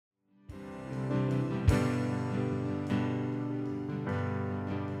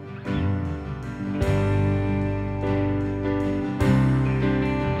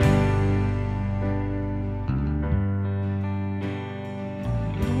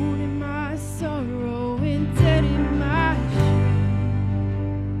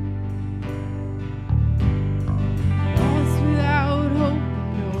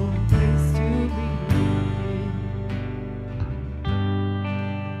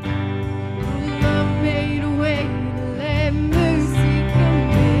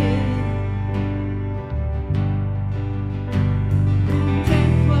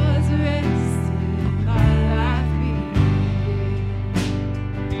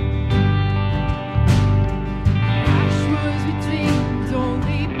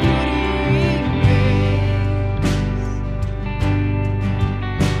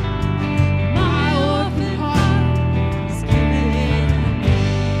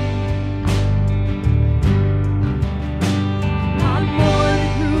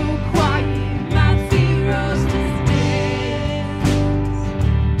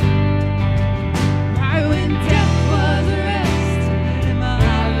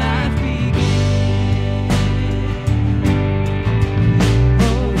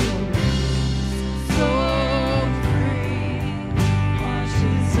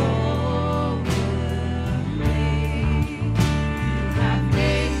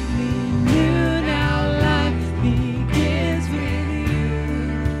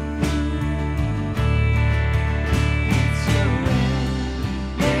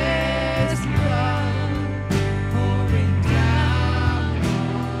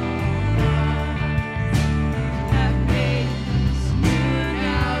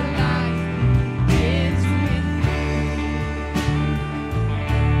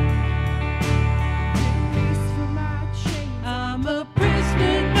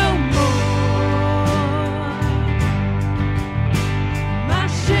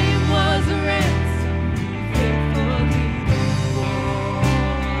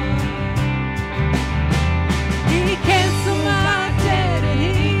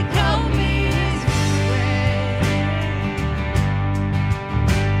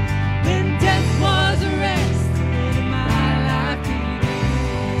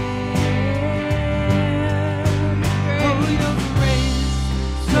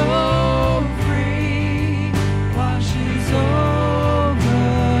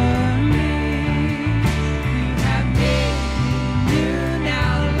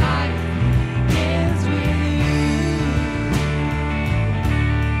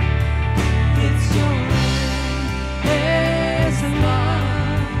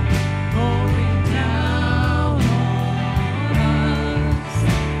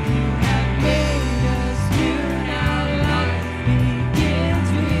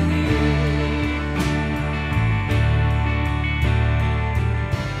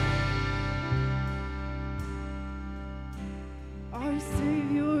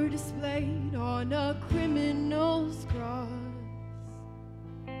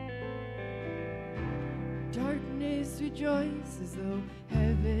earth rejoice as though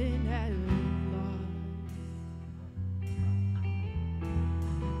heaven had lost.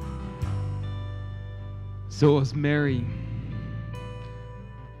 So it was Mary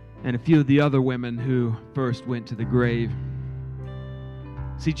and a few of the other women who first went to the grave.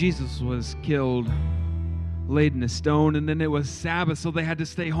 See, Jesus was killed, laid in a stone, and then it was Sabbath, so they had to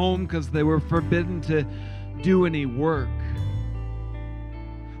stay home because they were forbidden to do any work.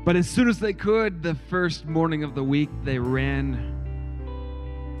 But as soon as they could, the first morning of the week, they ran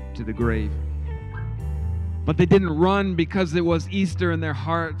to the grave. But they didn't run because it was Easter in their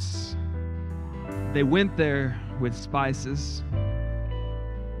hearts. They went there with spices,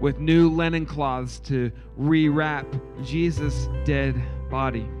 with new linen cloths to rewrap Jesus' dead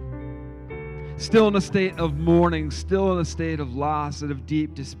body. Still in a state of mourning, still in a state of loss and of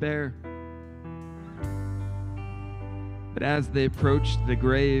deep despair. But as they approached the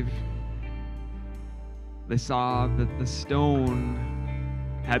grave, they saw that the stone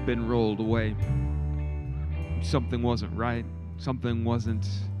had been rolled away. Something wasn't right. Something wasn't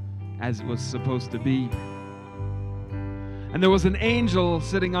as it was supposed to be. And there was an angel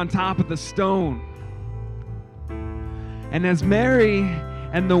sitting on top of the stone. And as Mary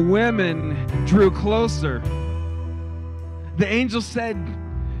and the women drew closer, the angel said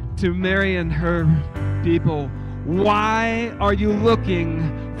to Mary and her people, "Why are you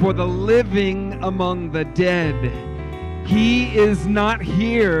looking for the living among the dead? He is not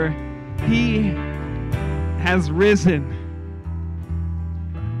here. He has risen."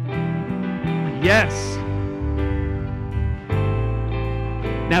 Yes.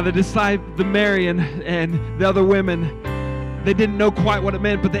 Now the Mary and the other women, they didn't know quite what it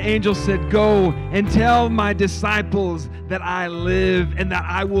meant, but the angel said, "Go and tell my disciples that I live and that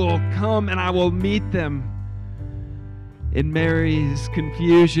I will come and I will meet them." In Mary's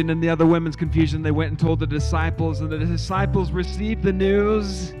confusion and the other women's confusion, they went and told the disciples, and the disciples received the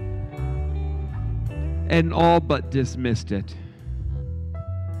news and all but dismissed it.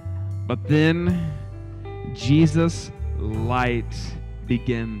 But then Jesus' light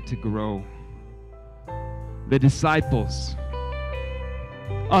began to grow. The disciples,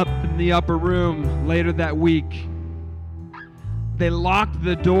 up in the upper room later that week, they locked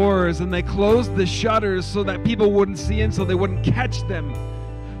the doors and they closed the shutters so that people wouldn't see in, so they wouldn't catch them,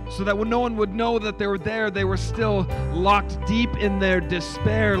 so that no one would know that they were there. They were still locked deep in their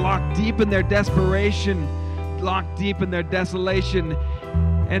despair, locked deep in their desperation, locked deep in their desolation.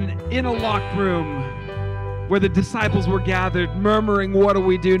 And in a locked room where the disciples were gathered, murmuring, "What do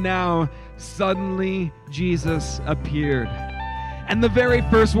we do now?" suddenly Jesus appeared. And the very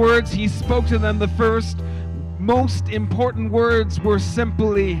first words he spoke to them, the first most important words, were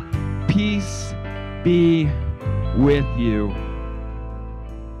simply, "Peace be with you."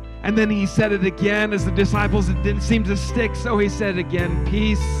 And then he said it again as the disciples, it didn't seem to stick, so he said it again,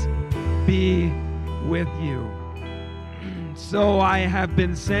 "Peace be with you. So I have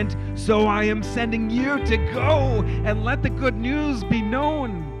been sent, so I am sending you to go and let the good news be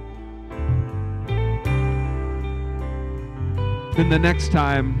known." Then the next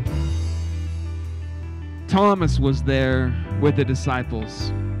time, Thomas was there with the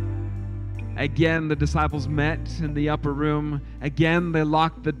disciples. Again, the disciples met in the upper room. Again, they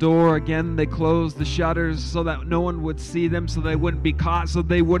locked the door. Again, they closed the shutters so that no one would see them, so they wouldn't be caught, so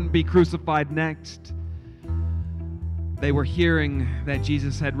they wouldn't be crucified next. They were hearing that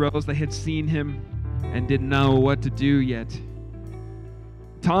Jesus had rose. They had seen him and didn't know what to do yet.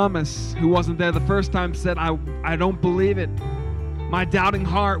 Thomas, who wasn't there the first time, said, I don't believe it. My doubting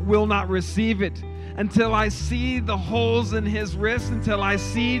heart will not receive it until I see the holes in his wrists, until I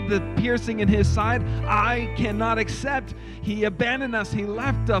see the piercing in his side. I cannot accept. He abandoned us. He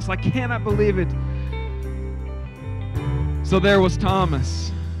left us. I cannot believe it. So there was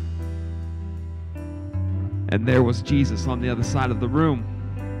Thomas. And there was Jesus on the other side of the room.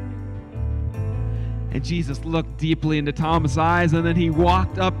 And Jesus looked deeply into Thomas' eyes, and then he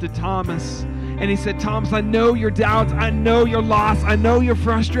walked up to Thomas and he said, "Thomas, I know your doubts, I know your loss, I know your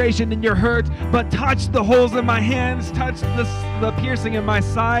frustration and your hurt, but touch the holes in my hands, touch the piercing in my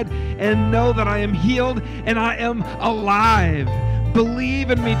side, and know that I am healed and I am alive.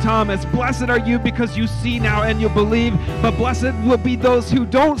 Believe in me, Thomas. Blessed are you because you see now and you believe, but blessed will be those who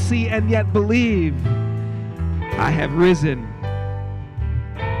don't see and yet believe. I have risen."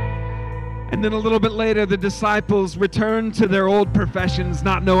 And then a little bit later, the disciples returned to their old professions,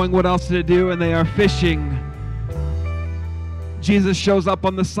 not knowing what else to do, and they are fishing. Jesus shows up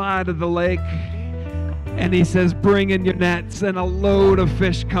on the side of the lake, and he says, "Bring in your nets," and a load of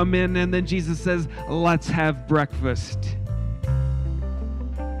fish come in, and then Jesus says, "Let's have breakfast."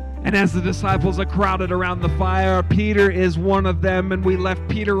 And as the disciples are crowded around the fire, Peter is one of them, and we left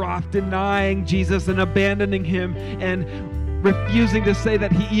Peter off denying Jesus and abandoning him and refusing to say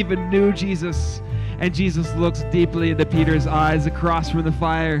that he even knew Jesus. And Jesus looks deeply into Peter's eyes across from the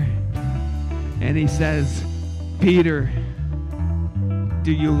fire, and he says, Peter,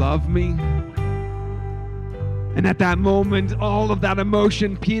 do you love me? And at that moment, all of that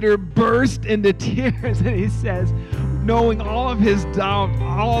emotion, Peter burst into tears, and he says, knowing all of his doubt,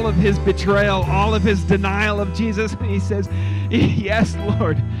 all of his betrayal, all of his denial of Jesus, and he says, yes,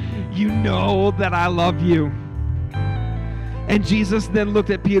 Lord, you know that I love you. And Jesus then looked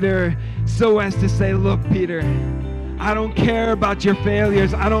at Peter so as to say, look, Peter, I don't care about your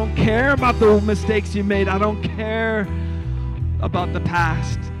failures. I don't care about the mistakes you made. I don't care about the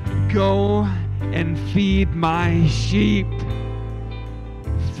past. Go and feed my sheep.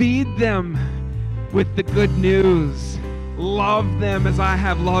 Feed them with the good news. Love them as I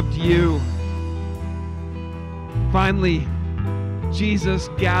have loved you. Finally, Jesus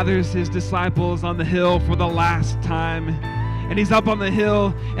gathers his disciples on the hill for the last time. And he's up on the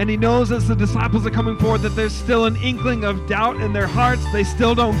hill, and he knows as the disciples are coming forward that there's still an inkling of doubt in their hearts. They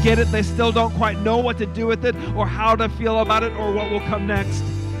still don't get it. They still don't quite know what to do with it or how to feel about it or what will come next.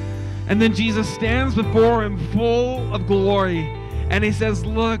 And then Jesus stands before him full of glory, and he says,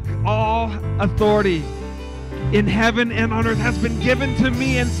 look, all authority in heaven and on earth has been given to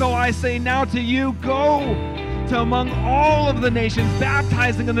me, and so I say now to you, go to among all of the nations,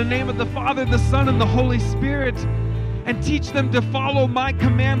 baptizing in the name of the Father, the Son, and the Holy Spirit, and teach them to follow my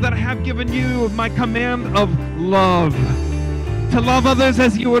command that I have given you, my command of love. To love others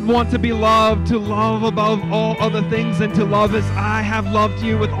as you would want to be loved, to love above all other things, and to love as I have loved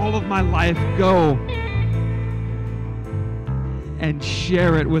you with all of my life. Go and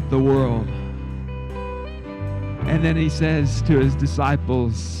share it with the world. And then he says to his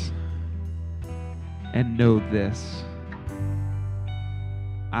disciples, and know this,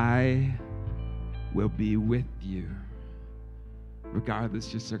 I will be with you.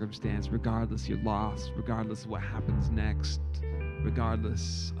 Regardless your circumstance, regardless your loss, regardless what happens next,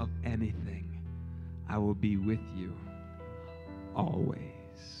 regardless of anything, I will be with you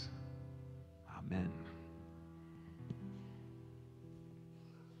always. Amen.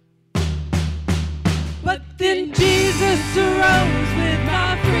 But then Jesus arose with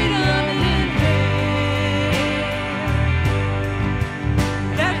my freedom in hand.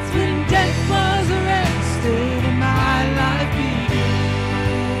 That's when death was arrested and my life began.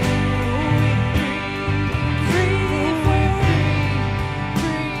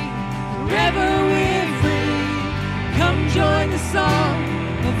 Forever we're free. Come join the song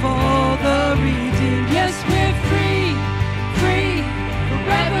of all the redeemed. Yes, we're free, free,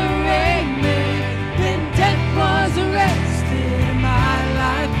 forever, amen. When death was arrested and my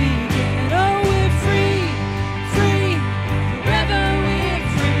life began. Oh, we're free, free, forever we're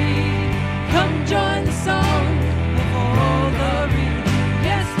free. Come join the song of all the redeemed.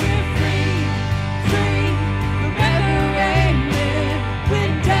 Yes, we're free, free, forever, amen.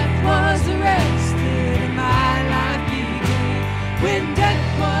 When death was arrested and my life began. When death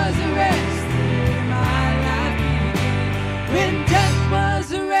was arrested and my life began. When death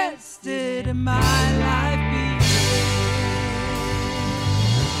was arrested and my life began.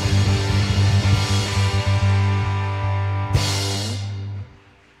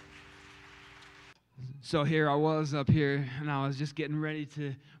 So here I was up here, and I was just getting ready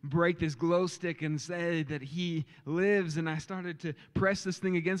to break this glow stick and say that he lives, and I started to press this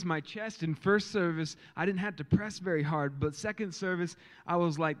thing against my chest. In first service, I didn't have to press very hard, but second service, I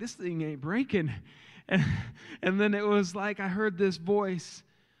was like, this thing ain't breaking. And then it was like I heard this voice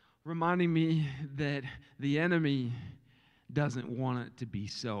reminding me that the enemy doesn't want it to be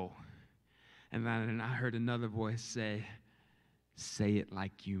so. And then I heard another voice say it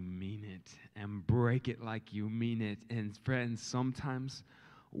like you mean it, and break it like you mean it. And friends, sometimes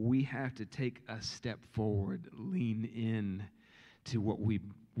we have to take a step forward, lean in to what we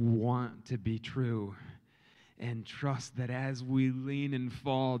want to be true, and trust that as we lean and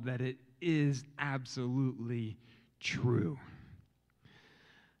fall, that it is absolutely true.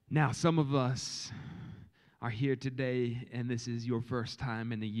 Now, some of us are here today, and this is your first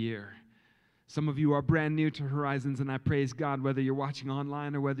time in a year. Some of you are brand new to Horizons, and I praise God whether you're watching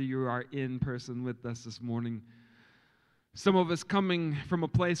online or whether you are in person with us this morning. Some of us coming from a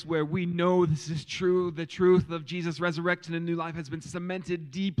place where we know this is true. The truth of Jesus' resurrection and new life has been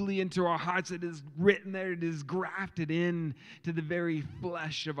cemented deeply into our hearts. It is written there. It is grafted in to the very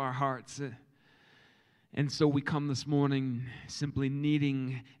flesh of our hearts. And so we come this morning simply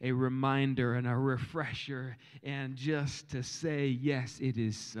needing a reminder and a refresher, and just to say, yes, it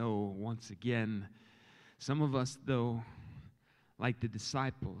is so once again. Some of us, though, like the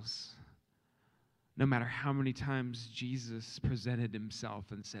disciples, no matter how many times Jesus presented himself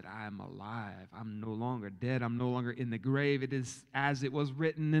and said, I am alive, I'm no longer dead, I'm no longer in the grave, it is as it was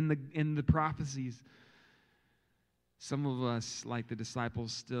written in the prophecies. Some of us, like the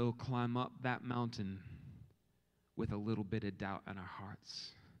disciples, still climb up that mountain with a little bit of doubt in our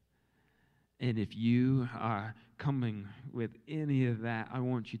hearts. And if you are coming with any of that, I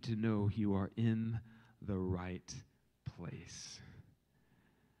want you to know you are in the right place.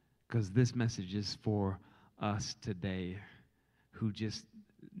 Because this message is for us today who just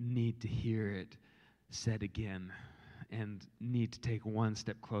need to hear it said again and need to take one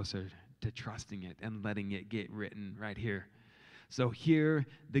step closer to trusting it and letting it get written right here. So hear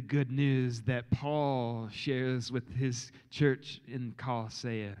the good news that Paul shares with his church in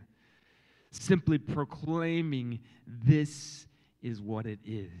Colossae, simply proclaiming this is what it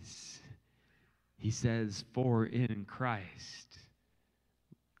is. He says, for in Christ,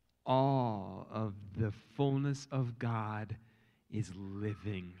 all of the fullness of God is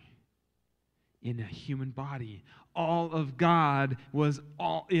living in a human body. All of God was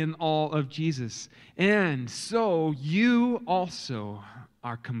in all of Jesus. And so you also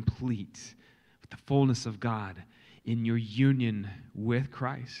are complete with the fullness of God in your union with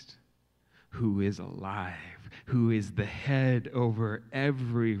Christ, who is alive, who is the head over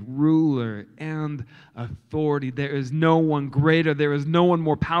every ruler and authority. There is no one greater. There is no one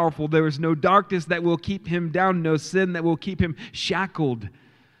more powerful. There is no darkness that will keep him down, no sin that will keep him shackled.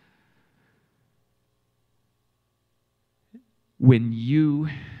 When you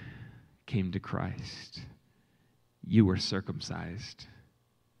came to Christ, you were circumcised,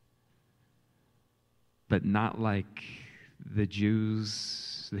 but not like the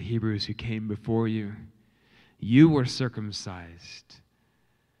Jews, the Hebrews who came before you. You were circumcised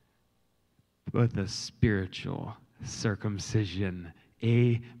with a spiritual circumcision.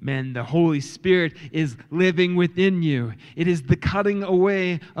 Amen. The Holy Spirit is living within you. It is the cutting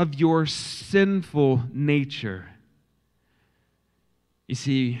away of your sinful nature. You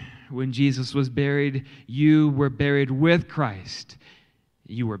see, when Jesus was buried, you were buried with Christ.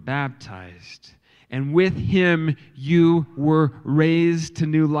 You were baptized. And with him, you were raised to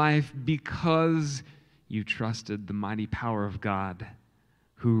new life because you trusted the mighty power of God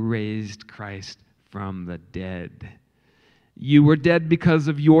who raised Christ from the dead. You were dead because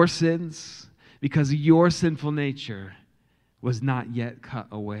of your sins, because your sinful nature was not yet cut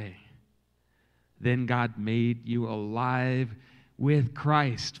away. Then God made you alive with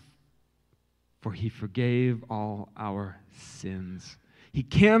Christ, for he forgave all our sins. He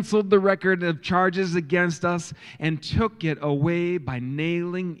canceled the record of charges against us and took it away by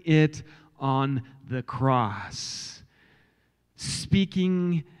nailing it on the cross.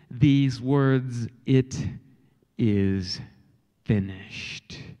 Speaking these words, it is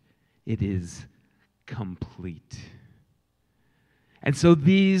finished. It is complete. And so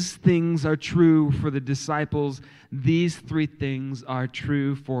these things are true for the disciples. These three things are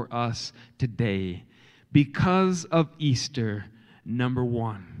true for us today. Because of Easter, number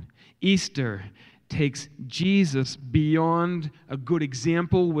one, Easter takes Jesus beyond a good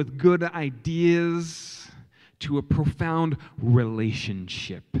example with good ideas to a profound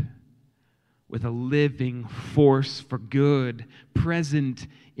relationship with a living force for good present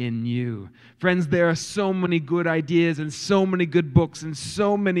in you. Friends, there are so many good ideas and so many good books and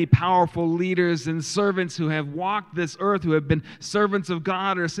so many powerful leaders and servants who have walked this earth, who have been servants of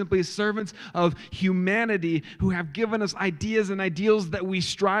God or simply servants of humanity, who have given us ideas and ideals that we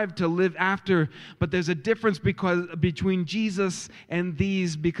strive to live after. But there's a difference between Jesus and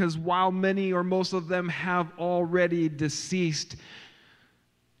these, because while many or most of them have already deceased,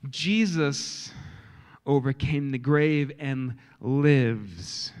 Jesus overcame the grave and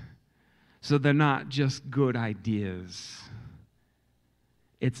lives. So they're not just good ideas.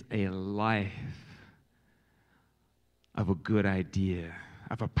 It's a life of a good idea,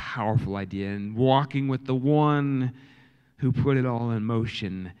 of a powerful idea, and walking with the one who put it all in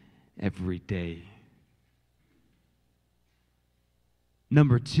motion every day.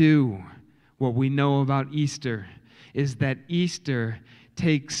 Number two, what we know about Easter is that Easter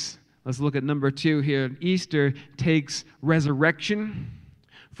takes, let's look at number two here. Easter takes resurrection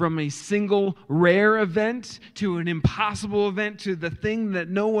from a single rare event to an impossible event, to the thing that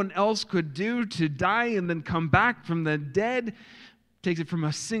no one else could do, to die and then come back from the dead. Takes it from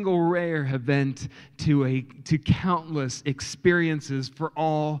a single rare event to countless experiences for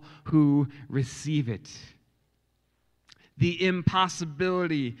all who receive it. The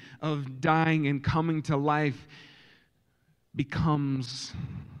impossibility of dying and coming to life becomes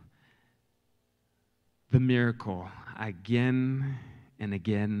the miracle again and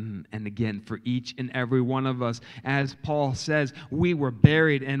again and again for each and every one of us. As Paul says, we were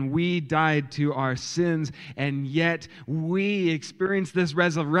buried and we died to our sins, and yet we experienced this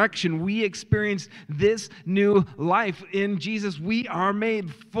resurrection. We experienced this new life in Jesus. We are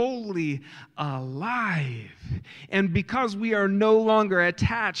made fully alive. And because we are no longer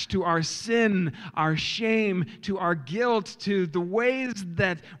attached to our sin, our shame, to our guilt, to the ways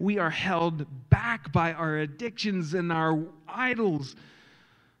that we are held back by our addictions and our idols,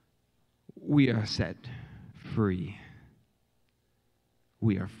 we are set free.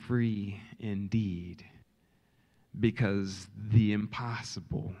 We are free indeed, because the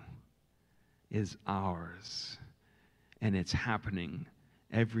impossible is ours, and it's happening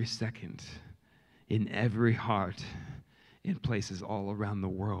every second, in every heart, in places all around the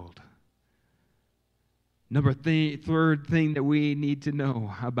world. Third thing that we need to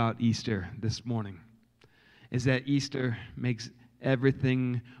know about Easter this morning is that Easter makes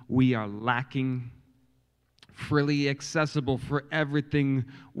everything we are lacking freely accessible for everything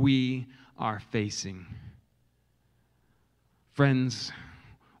we are facing. Friends,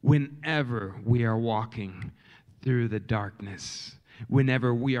 whenever we are walking through the darkness,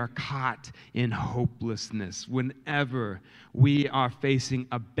 whenever we are caught in hopelessness, whenever we are facing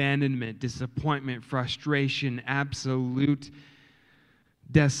abandonment, disappointment, frustration, absolute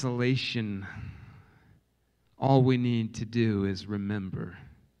desolation, all we need to do is remember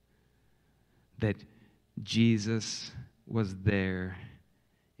that Jesus was there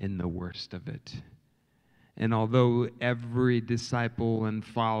in the worst of it. And although every disciple and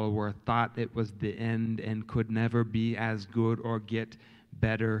follower thought it was the end and could never be as good or get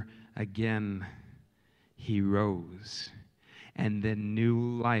better again, he rose. And then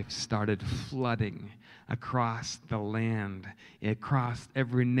new life started flooding across the land, across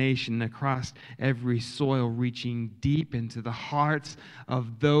every nation, across every soil, reaching deep into the hearts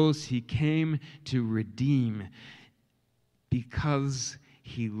of those he came to redeem. Because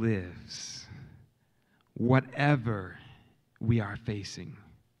he lives, whatever we are facing,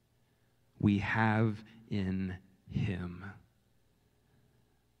 we have in him,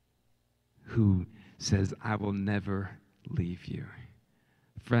 who says, I will never leave you.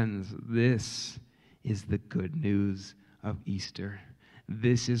 Friends, this is the good news of Easter.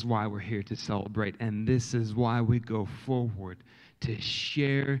 This is why we're here to celebrate, and this is why we go forward to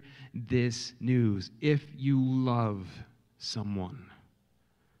share this news. If you love someone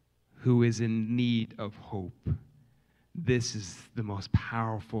who is in need of hope, this is the most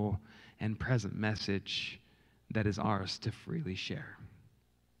powerful and present message that is ours to freely share.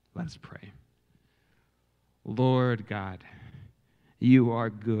 Let us pray. Lord God, you are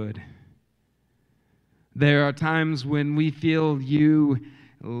good. There are times when we feel you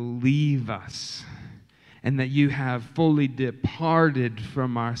leave us and that you have fully departed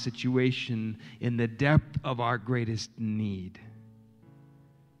from our situation in the depth of our greatest need.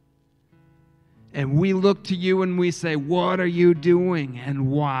 And we look to you and we say, what are you doing and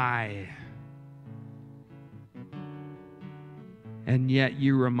why? And yet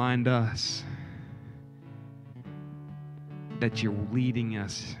you remind us that you're leading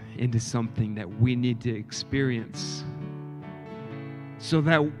us into something that we need to experience, so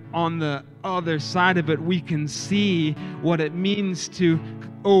that on the other side of it, we can see what it means to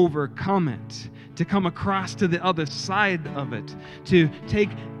overcome it, to come across to the other side of it, to take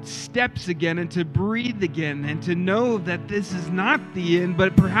steps again and to breathe again and to know that this is not the end,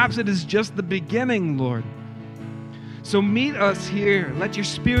 but perhaps it is just the beginning, Lord. So meet us here. Let your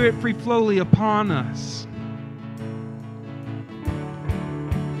Spirit free flowly upon us.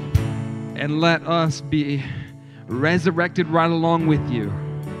 And let us be resurrected right along with you.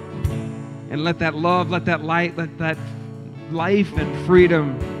 And let that love, let that light, let that life and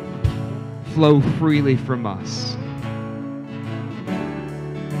freedom flow freely from us.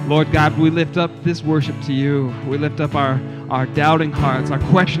 Lord God, we lift up this worship to you. We lift up our doubting hearts, our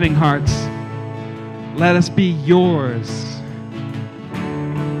questioning hearts. Let us be yours,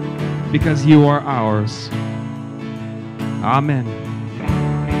 because you are ours. Amen.